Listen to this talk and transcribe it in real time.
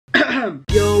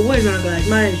Yo, what is going on, guys?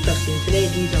 My name is Dustin. Today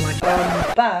these are my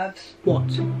baths.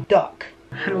 What? Duck.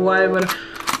 And why would I...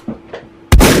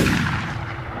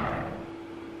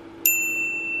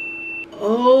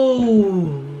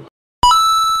 Oh.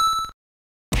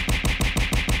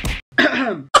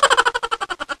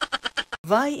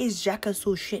 Why is Jacka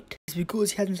so shit? It's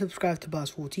because he hasn't subscribed to Buzz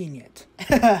 14 yet.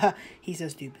 He's so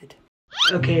stupid.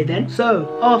 Okay then,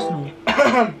 so Arsenal.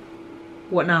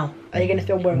 What now? Are you gonna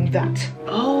film wearing that?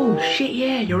 Oh shit,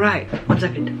 yeah, you're right. 1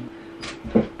 second.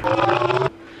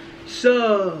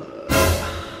 So,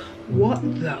 what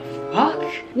the fuck?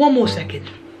 1 more second.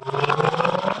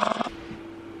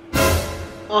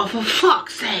 Oh, for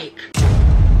fuck's sake!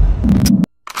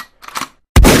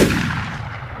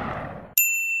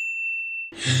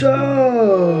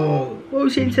 So, what are we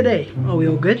saying today? Are we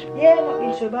all good? Yeah, not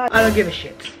being so bad. I don't give a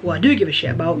shit. What I do give a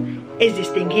shit about is this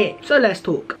thing here. So let's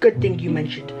talk. Good thing you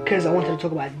mentioned, because I wanted to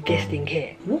talk about this thing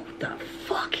here. What the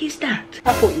fuck is that?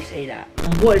 I thought you'd say that.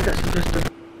 And what is that supposed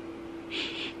to...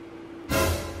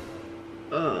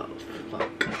 Oh,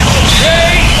 fuck.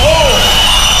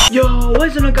 Yo,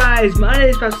 what's up guys? My name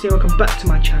is Pastor. Welcome back to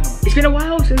my channel. It's been a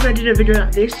while since I did a video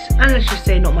like this, and let's just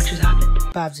say not much has happened.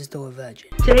 Babs is still a virgin.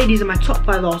 Today these are my top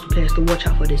 5 Arsenal players to watch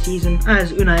out for this season,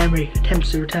 as Unai Emery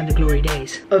attempts to return the glory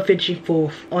days of finishing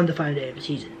 4th on the final day of the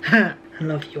season. I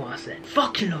love you, Arsene.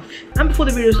 Fucking love you. And before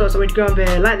the video starts, I want you to go over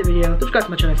there, like the video, subscribe to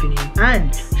my channel if you're new,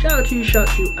 and shout out to you, shout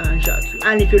out to you, and shout out to you.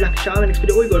 And if you like a shout out in the next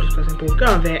video, all you got to do is simple, go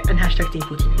over there and hashtag Team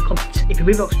 14 in the comments. If you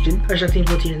breathe oxygen, hashtag Team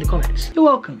 14 in the comments. You're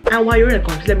welcome. And while you're in the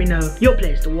comments, let me know your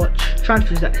players to watch,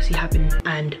 transfers that I see happen,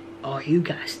 and are you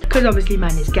gassed? Because obviously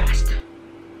man is gassed.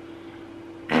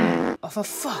 Oh, for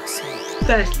fuck's sake.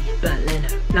 Firstly, Bernd Leno.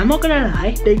 Now I'm not gonna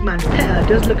lie, big man's hair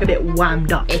does look a bit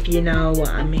whammed up, if you know what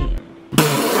I mean.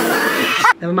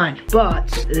 Never mind,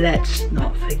 but let's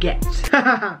not forget.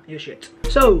 You're shit.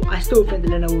 So, I still think that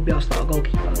Leno will be our starter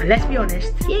goalkeeper. And let's be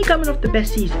honest, he ain't coming off the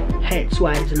best season. Hence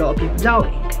why there's a lot of people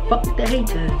doubting. Fuck the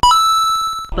haters.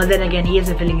 But then again, he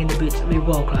isn't filling in the boots of a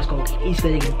world-class goalkeeper. He's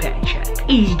filling in Pet and Check.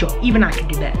 Easy job. Even I could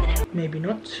do better than him. Maybe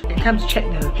not. In terms of Check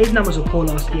though, his numbers were poor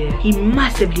last year. He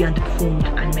massively underperformed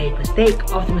and made mistake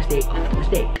after mistake after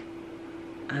mistake.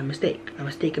 A mistake.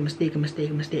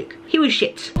 He was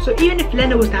shit. So even if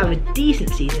Leno was to have a decent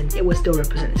season, it would still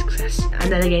represent a success.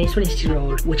 And then again, he's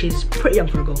 26-year-old, which is pretty young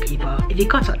for a goalkeeper. If he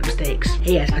cuts out the mistakes,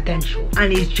 he has potential.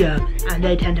 And he's German, and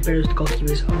they tend to produce the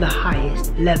goalkeepers of the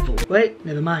highest level. Wait,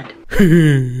 never mind.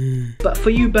 But for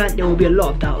you, Bernd, there will be a lot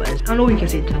of doubters, and all you can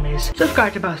say to them is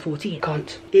subscribe to Baz 14.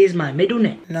 Can't is my middle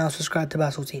name. Now subscribe to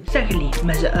Baz 14. Secondly,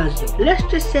 Mesut Ozil. Let's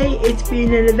just say it's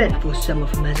been an eventful summer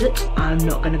for Mesut. I'm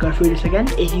not gonna go through this again.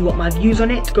 If you want my views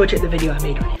on it, go check the video I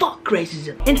made on it. Fuck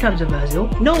racism. In terms of Ozil,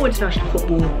 no international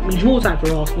football means more time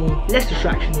for Arsenal, less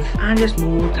distractions, and just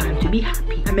more time to be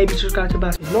happy. And maybe subscribe to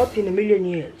Baz. Not in a million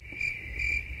years.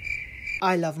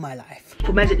 I love my life.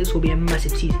 For Mesut, this will be a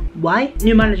massive season. Why?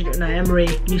 New manager Unai Emery,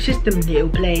 new system that he'll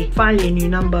play, finally a new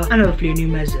number, and hopefully a new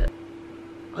Mesut.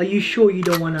 Are you sure you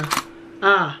don't wanna?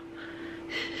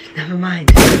 Never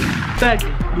mind.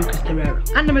 Thirdly, Lucas Torreira.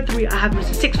 And number 3, I have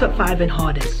Mr. 6'5" and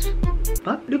hardest.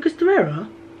 But Lucas Torreira?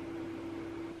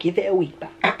 Give it a week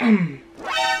back.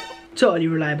 Totally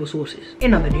reliable sources.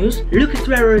 In other news, Lucas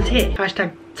Torreira is here.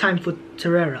 Hashtag time for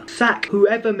Torreira. Sack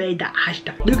whoever made that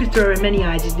hashtag. Lucas Torreira in many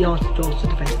eyes is the answer to Arsenal's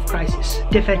defensive crisis.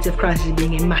 Defensive crisis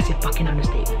being a massive fucking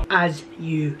understatement, as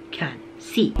you can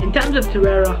see. In terms of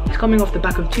Torreira, he's coming off the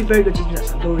back of 2 very good seasons at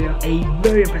Sampdoria, a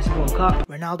very impressive World Cup.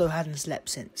 Ronaldo hadn't slept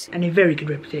since, and a very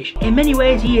good reputation. In many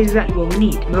ways, he is exactly what we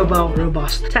need. Mobile,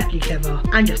 robust, tactically clever,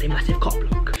 and just a massive cock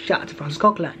block. Shout out to Francis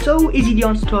Coquelin. So, is he the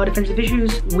answer to our defensive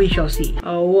issues? We shall see.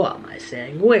 Oh, what am I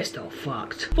saying? We're still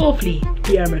fucked. Fourthly,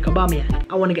 Pierre-Emerick Aubameyang.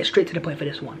 I want to get straight to the point for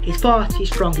this one. He's fast, he's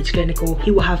strong, he's clinical.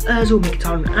 He will have Ozil,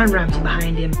 Mkhitaryan, and Ramsey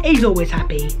behind him. He's always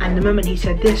happy. And the moment he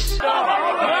said this,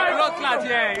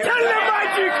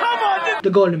 the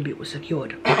golden boot was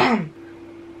secured.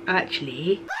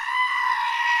 Actually,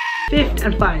 5th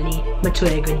and finally,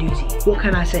 Matteo GUENDOUZI. What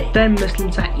can I say? Ben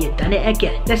Muslim side, you done it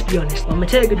again. Let's be honest, when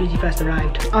Matteo GUENDOUZI first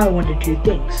arrived, I wanted 2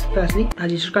 things. Firstly,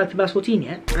 has he subscribed to Baz 14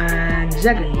 yet? And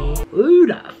secondly, who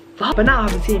the fuck? But now I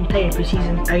haven't seen him playing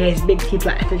pre-season against big teams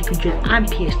like Atletico Madrid and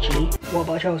PSG. What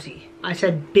about Chelsea? I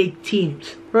said big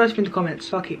teams. Write in the comments,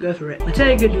 fuck it, go for it.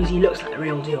 Matteo GUENDOUZI looks like the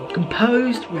real deal.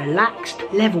 Composed, relaxed,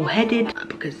 level-headed,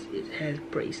 because his hair's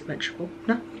pretty symmetrical.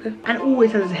 No? Okay. And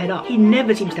always has his head up. He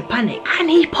never seems to panic.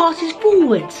 And he passes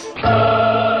forwards.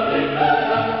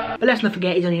 But let's not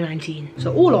forget he's only 19.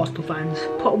 So all Arsenal fans,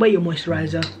 put away your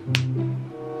moisturiser.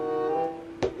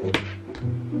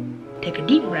 Take a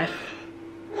deep breath.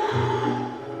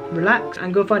 Relax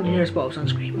and go find your nearest bottle of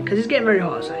sunscreen, because it's getting very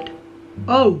hot outside.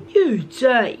 Oh, you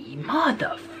dirty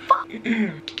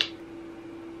motherfucker.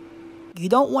 You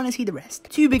don't want to see the rest.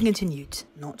 To be continued,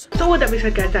 not. So with that being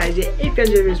said, guys, that is it. If you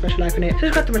enjoyed this, smash a like on it.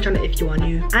 Subscribe to my channel if you are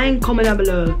new. And comment down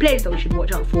below players that we should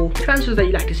watch out for. Transfers that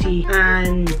you like to see.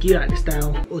 And do you like this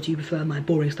style? Or do you prefer my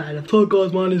boring style of, so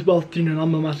guys, my name is Boston and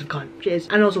I'm a massive cunt. Cheers.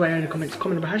 And also write in the comments,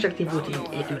 comment about hashtag Team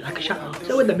 14 if you would like a shout out.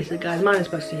 So with that being said, guys, my name is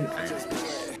Boston and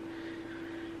peace.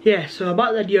 Yeah, so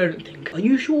about that deodorant thing. Are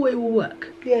you sure it will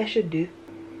work? Yeah, it should do.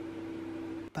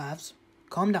 Pavs,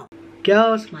 calm down.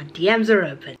 Girls, my DMs are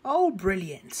open. Oh,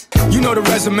 brilliant. You know the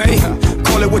resume,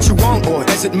 call it what you want or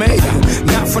as it may.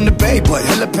 Not from the bay, but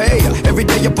hella pay. Every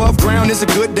day above ground is a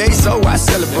good day, so I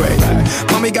celebrate.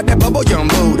 Mommy got that bubble young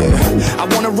booty. I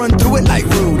wanna run through it like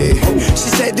Rudy. She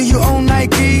said, do you own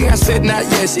Nike? I said, not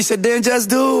yet. She said, then just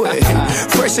do it.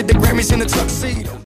 Fresh at the Grammys in the tuxedo.